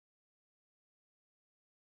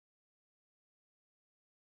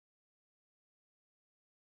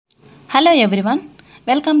Hello everyone,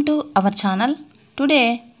 welcome to our channel.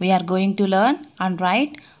 Today we are going to learn and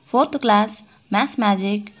write 4th class Maths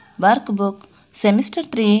Magic Workbook Semester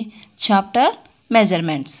 3 Chapter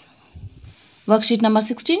Measurements. Worksheet number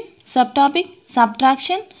 16, Subtopic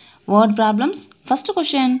Subtraction Word Problems. First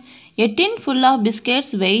question, a tin full of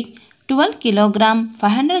biscuits weigh 12 kg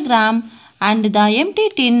 500 gram and the empty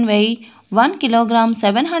tin weigh 1 kg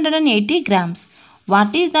 780 grams.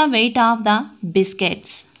 What is the weight of the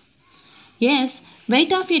biscuits? Yes,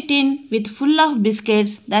 weight of a tin with full of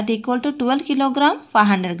biscuits that equal to 12 kg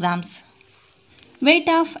 500 grams. Weight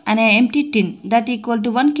of an empty tin that equal to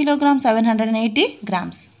 1 kg 780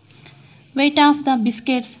 grams. Weight of the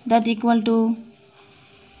biscuits that equal to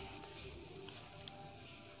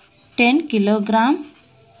 10 kg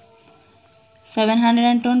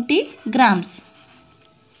 720 grams.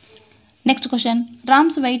 Next question.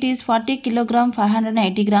 Ram's weight is 40 kg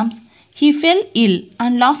 580 grams. He fell ill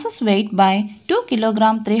and lost his weight by 2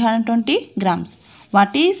 kg 320 grams.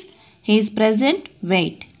 What is his present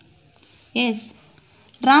weight? Yes,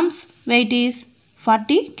 Ram's weight is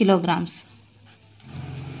 40 kilograms,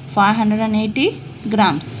 580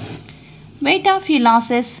 grams. Weight of he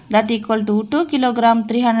losses that equal to 2 kg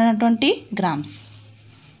 320 grams.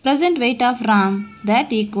 Present weight of Ram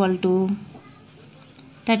that equal to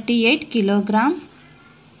 38 kg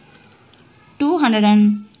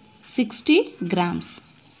 260 grams.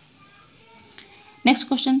 Next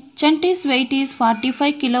question. Chanti's weight is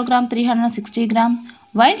 45 kg 360 gram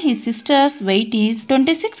while his sister's weight is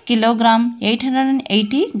 26 kg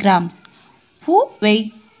 880 grams. Who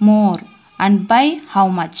weigh more and by how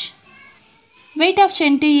much? Weight of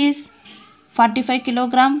Chanti is 45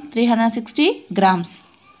 kg 360 grams.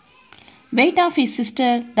 Weight of his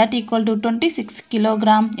sister that equal to 26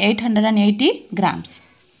 kg 880 grams.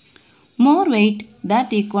 More weight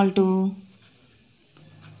that equal to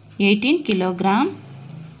 18 kg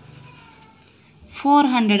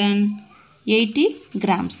 480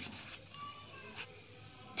 grams.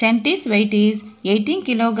 Chanti's weight is 18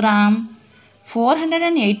 kg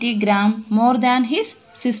 480 gram more than his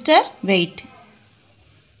sister weight.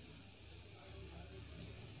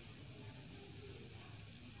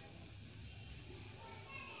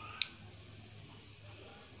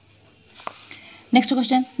 Next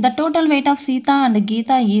question. The total weight of Sita and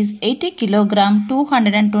Geeta is 80 kg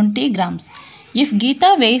 220 grams. If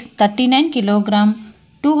Geeta weighs 39 kg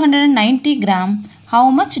 290 gram, how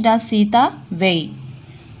much does Sita weigh?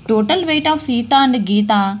 Total weight of Sita and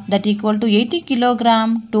Geeta that equal to 80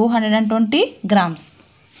 kg 220 grams.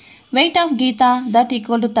 Weight of Geeta that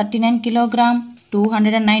equal to 39 kg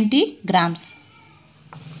 290 grams.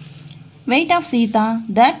 Weight of Sita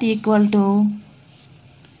that equal to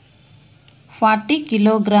 40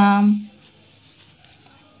 kg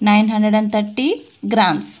 930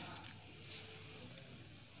 grams.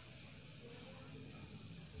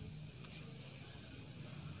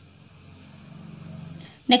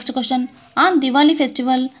 Next question. On Diwali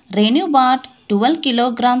festival, Renu bought 12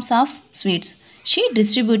 kilograms of sweets. She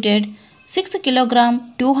distributed 6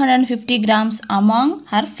 kg 250 grams among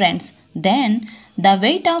her friends. Then the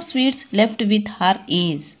weight of sweets left with her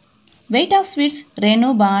is. Weight of sweets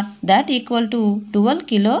Renu bought that equal to 12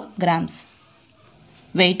 kilograms.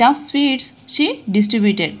 Weight of sweets she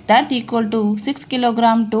distributed that equal to 6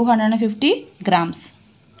 kg 250 grams.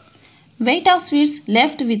 Weight of sweets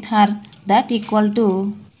left with her that equal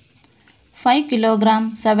to 5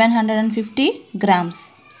 kg 750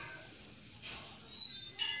 grams.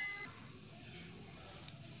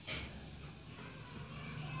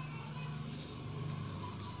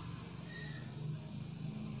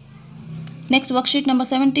 Next, worksheet number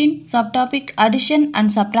 17, subtopic addition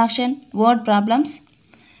and subtraction word problems.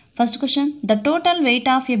 First question, the total weight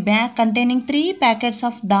of a bag containing 3 packets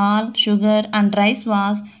of dal, sugar and rice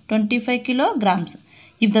was 25 kilograms.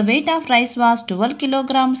 If the weight of rice was 12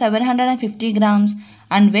 kilograms 750 grams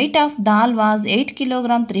and weight of dal was 8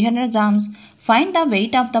 kilograms 300 grams, find the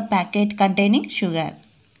weight of the packet containing sugar.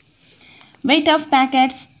 Weight of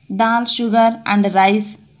packets dal, sugar and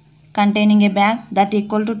rice containing a bag that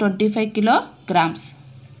equal to 25 kilograms.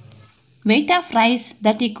 Weight of rice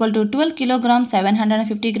that equal to 12 kilograms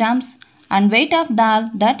 750 grams and weight of dal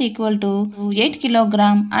that equal to 8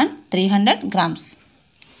 kilogram and 300 grams.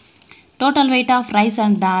 Total weight of rice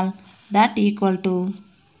and dal that equal to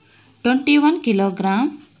 21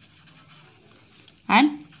 kilogram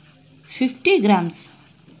and 50 grams.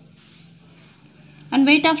 And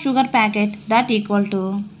weight of sugar packet that equal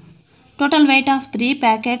to total weight of 3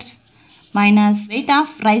 packets minus weight of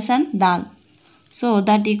rice and dal. So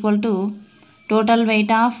that equal to total weight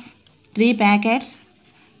of 3 packets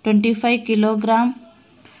 25 kilogram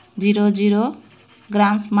 0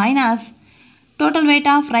 grams minus total weight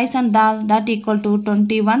of rice and dal that equal to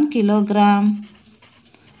 21 kilogram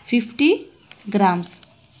 50 grams.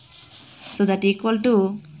 So that equal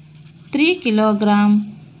to 3 kilogram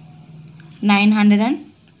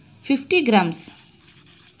 950 grams.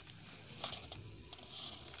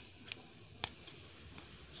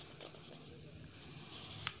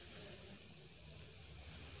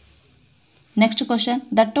 Next question.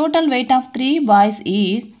 The total weight of 3 boys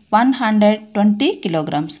is 120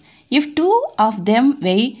 kilograms. If 2 of them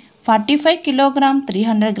weigh 45 kilogram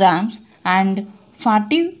 300 grams and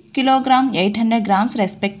 40 kilogram 800 grams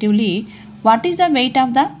respectively, what is the weight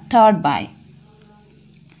of the third boy?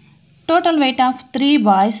 Total weight of 3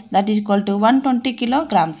 boys that is equal to 120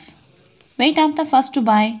 kilograms. Weight of the first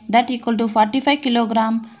boy that equal to 45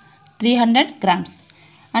 kilogram 300 grams.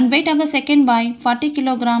 And weight of the second boy 40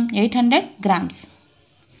 kilogram 800 grams.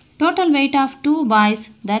 Total weight of 2 boys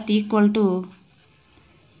that equal to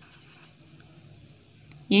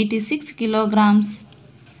 86 kilograms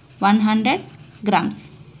 100 grams.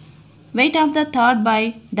 Weight of the third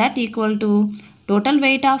boy that equal to total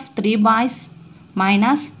weight of 3 boys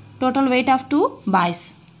minus total weight of 2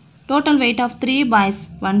 boys. Total weight of 3 boys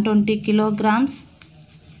 120 kilograms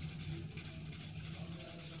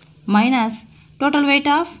minus total weight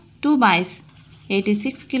of 2 boys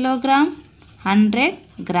 86 kilogram 100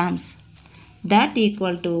 grams that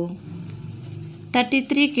equal to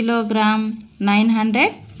 33 kilogram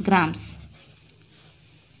 900 grams.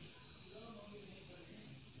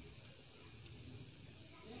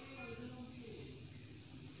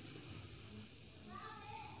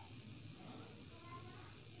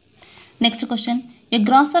 Next question. A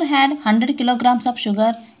grocer had 100 kilograms of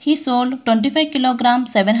sugar. He sold 25 kilogram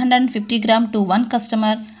 750 gram to one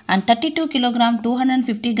customer and 32 kilogram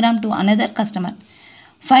 250 gram to another customer.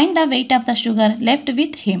 Find the weight of the sugar left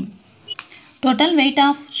with him. Total weight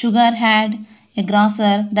of sugar had a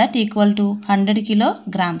grocer that equal to 100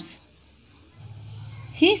 kilograms.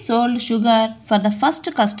 He sold sugar for the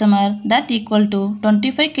first customer that equal to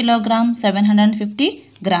 25 kilogram 750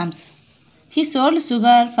 grams. He sold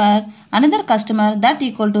sugar for another customer that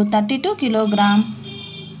equal to 32 kilogram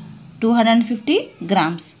 250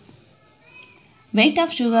 grams. Weight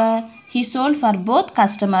of sugar he sold for both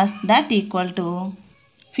customers that equal to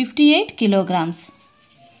 58 kilograms.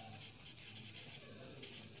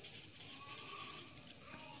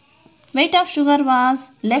 Weight of sugar was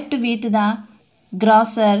left with the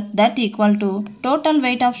grocer that equal to total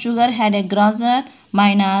weight of sugar had a grocer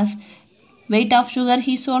minus weight of sugar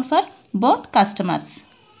he sold for both customers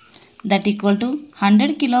that equal to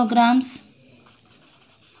 100 kilograms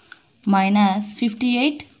minus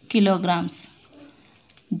 58 kilograms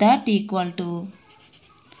that equal to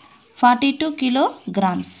 42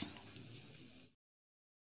 kilograms.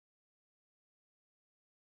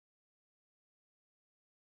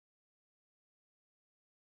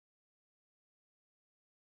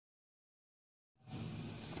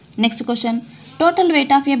 Next question. Total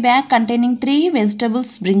weight of a bag containing 3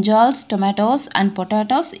 vegetables, brinjals, tomatoes and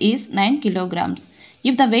potatoes is 9 kilograms.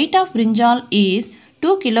 If the weight of brinjal is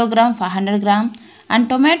 2 kilogram 500 gram and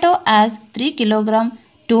tomato as 3 kilogram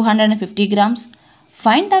 250 grams,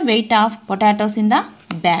 find the weight of potatoes in the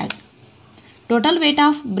bag. Total weight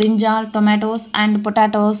of brinjal, tomatoes and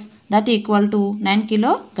potatoes that equal to 9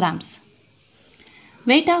 kilograms.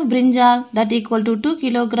 Weight of brinjal that equal to 2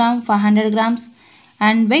 kilogram 500 grams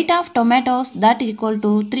and weight of tomatoes that equal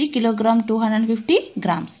to 3 kilogram 250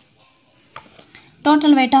 grams.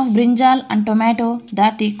 Total weight of brinjal and tomato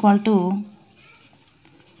that equal to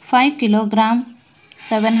 5 kilogram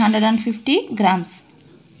 750 grams.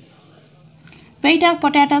 Weight of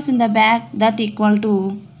potatoes in the bag that equal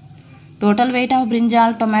to total weight of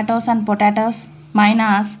brinjal, tomatoes and potatoes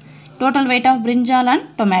minus total weight of brinjal and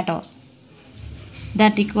tomatoes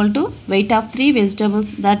that equal to weight of 3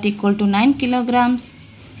 vegetables that equal to 9 kilograms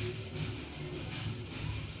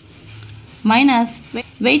minus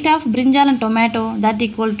weight of brinjal and tomato that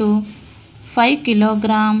equal to 5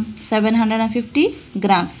 kilogram 750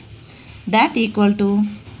 grams that equal to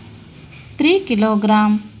 3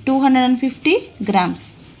 kilogram 250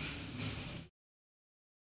 grams.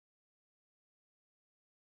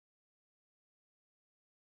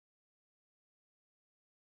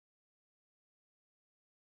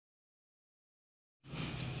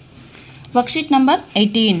 Worksheet number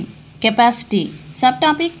 18. Capacity.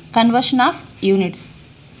 Subtopic conversion of units.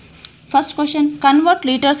 First question. Convert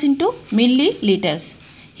liters into milliliters.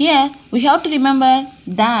 Here we have to remember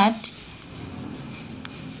that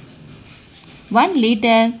 1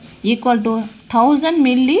 liter equal to 1000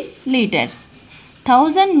 milliliters.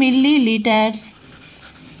 1000 milliliters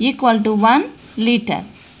equal to 1 liter.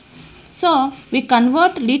 So we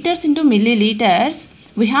convert liters into milliliters.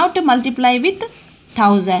 We have to multiply with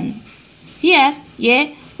 1000. Here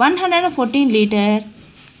a 114 liter,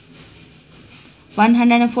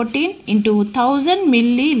 114 into 1000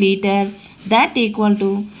 milliliter, that equal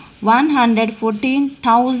to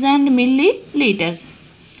 114,000 milliliters.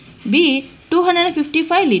 B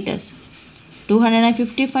 255 liters,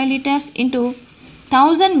 255 liters into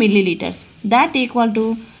 1000 milliliters, that equal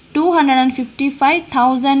to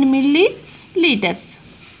 255,000 milliliters.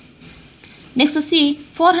 Next C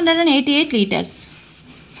 488 liters,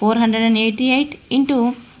 488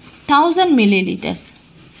 into 1000 milliliters,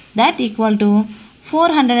 that equal to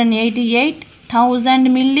 488,000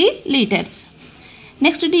 milliliters.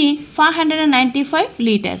 Next D 595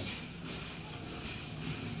 liters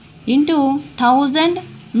into 1000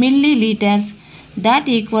 milliliters, that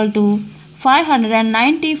equal to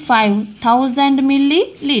 595,000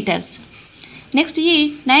 milliliters. Next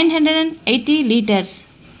E 980 liters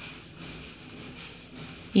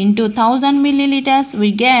into 1000 milliliters,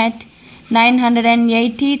 we get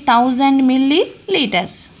 980,000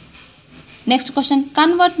 milliliters. Next question,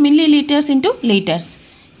 convert milliliters into liters.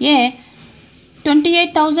 A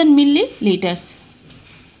 28,000 milliliters.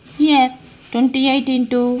 Here 28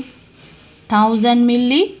 into 1000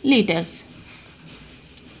 milliliters,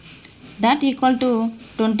 that equal to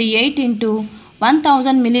 28 into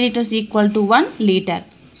 1000 milliliters equal to 1 liter.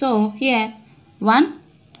 So here 1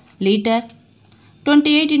 liter,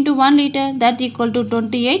 28 into 1 liter, that equal to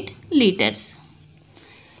 28 liters.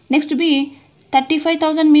 Next B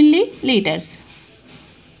 35,000 milliliters.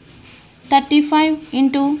 35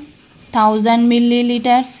 into 1000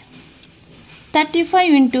 milliliters,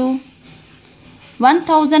 35 into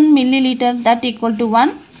 1000 milliliter, that equal to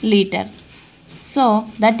 1 liter. So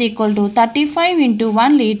that equal to 35 into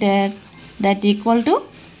 1 liter, that equal to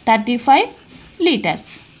 35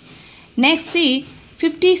 liters. Next C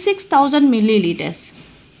 56,000 milliliters.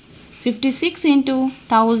 56 into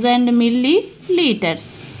 1000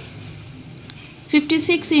 milliliters.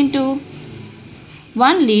 56 into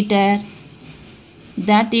 1 liter,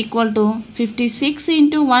 that equal to 56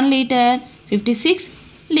 into 1 liter, 56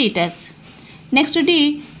 liters. Next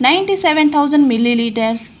D 97,000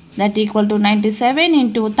 milliliters, that equal to 97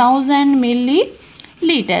 into 1000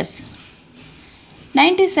 milliliters.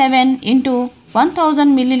 97 into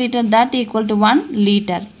 1000 milliliter, that equal to 1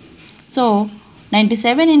 liter. So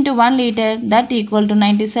 97 into 1 liter, that equal to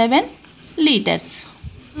 97 liters.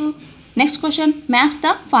 Next question, match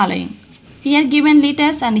the following. Here given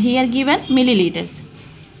liters and here given milliliters.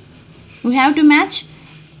 We have to match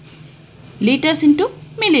liters into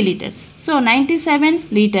milliliters. So 97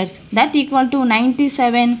 liters, that equal to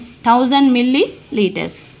 97,000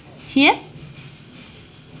 milliliters. Here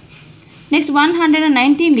next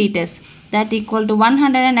 119 liters, that equal to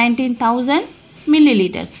 119,000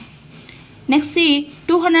 milliliters. Next C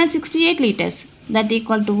 268 liters, that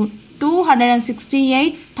equal to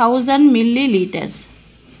 268,000 milliliters.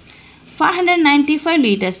 595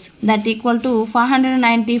 liters, that equal to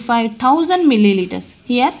 595,000 milliliters.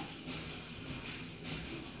 Here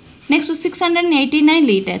next to 689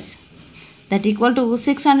 liters, that equal to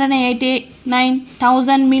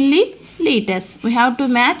 689,000 milliliters. We have to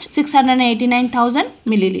match 689,000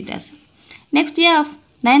 milliliters. Next F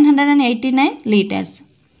 989 liters,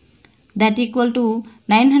 that equal to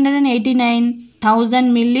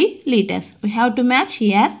 989,000 milliliters. We have to match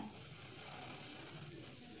here.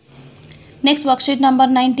 Next worksheet number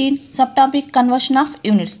 19, subtopic conversion of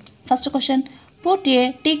units. First question, put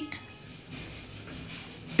a tick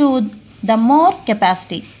to the more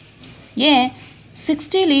capacity. A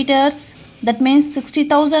 60 liters, that means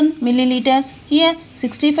 60,000 milliliters. Here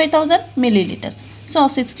 65,000 milliliters. So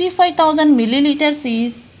 65,000 milliliters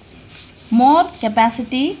is more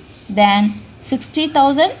capacity than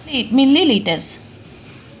 60,000 milliliters.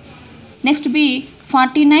 Next B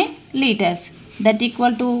 49 liters, that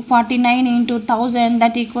equal to 49 into 1000,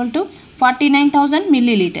 that equal to 49,000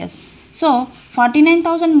 milliliters. So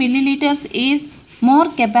 49,000 milliliters is more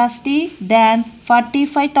capacity than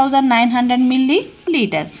 45,900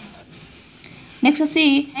 milliliters. Next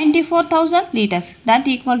C 94,000 liters, that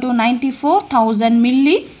equal to 94,000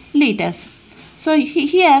 milliliters. So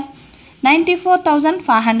here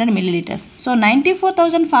 94,500 milliliters. So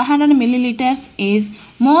 94,500 milliliters is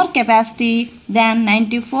more capacity than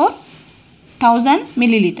 94,000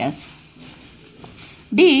 milliliters.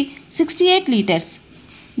 D 68 liters,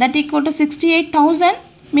 that equal to 68,000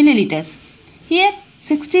 milliliters. Here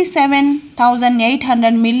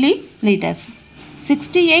 67,800 milliliters.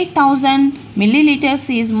 68,000 milliliters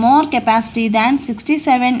is more capacity than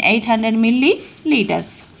 67,800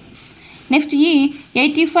 milliliters. Next E,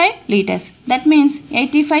 85 liters. That means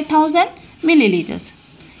 85,000 milliliters.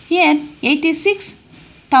 Here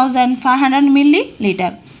 86,500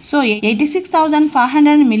 milliliter. So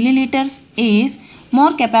 86,500 milliliters is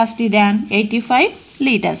more capacity than 85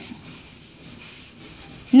 liters.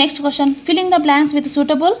 Next question, filling the blanks with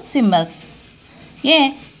suitable symbols.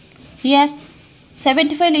 A, here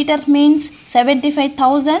 75 liters means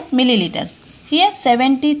 75,000 milliliters. Here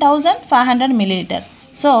 70,500 milliliter.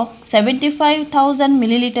 So 75,000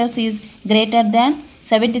 milliliters is greater than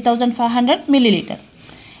 70,500 milliliter.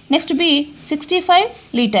 Next B, 65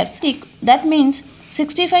 liters. That means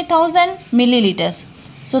 65,000 milliliters.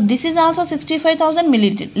 So this is also 65,000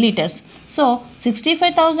 milliliters. So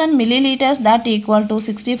 65,000 milliliters, that equal to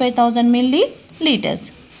 65,000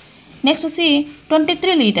 milliliters. Next C,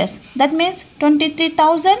 23 liters. That means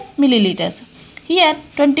 23,000 milliliters. Here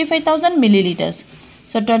 25,000 milliliters.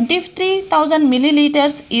 So 23,000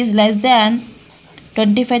 milliliters is less than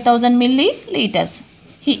 25,000 milliliters.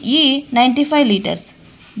 E, 95 liters.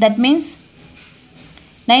 That means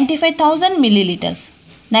 95,000 milliliters.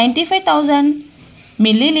 95,000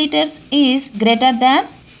 milliliters is greater than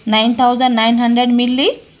 9,900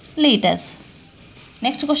 milliliters.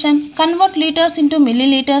 Next question, convert liters into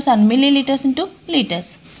milliliters and milliliters into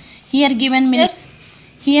liters. Here given milliliters,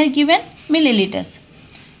 here given milliliters.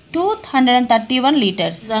 231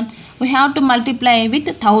 liters. We have to multiply with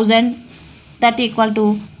 1000, that equal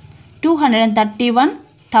to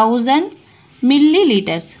 231,000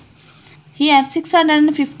 milliliters. Here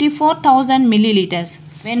 654,000 milliliters.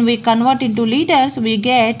 When we convert into liters, we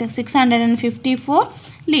get 654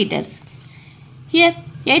 liters. Here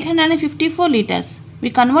 854 liters. We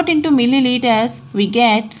convert into milliliters, we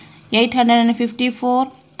get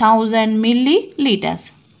 854,000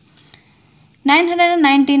 milliliters.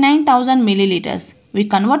 999,000 milliliters. We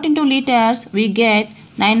convert into liters, we get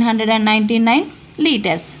 999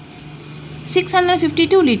 liters.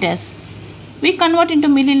 652 liters. We convert into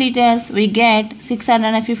milliliters, we get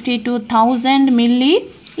 652,000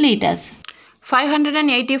 milliliters.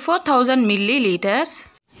 584,000 milliliters.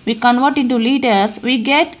 We convert into liters, we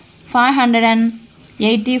get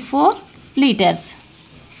 584 liters.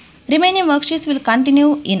 Remaining worksheets will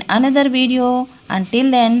continue in another video.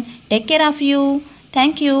 Until then, take care of you.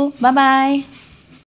 Thank you. Bye-bye.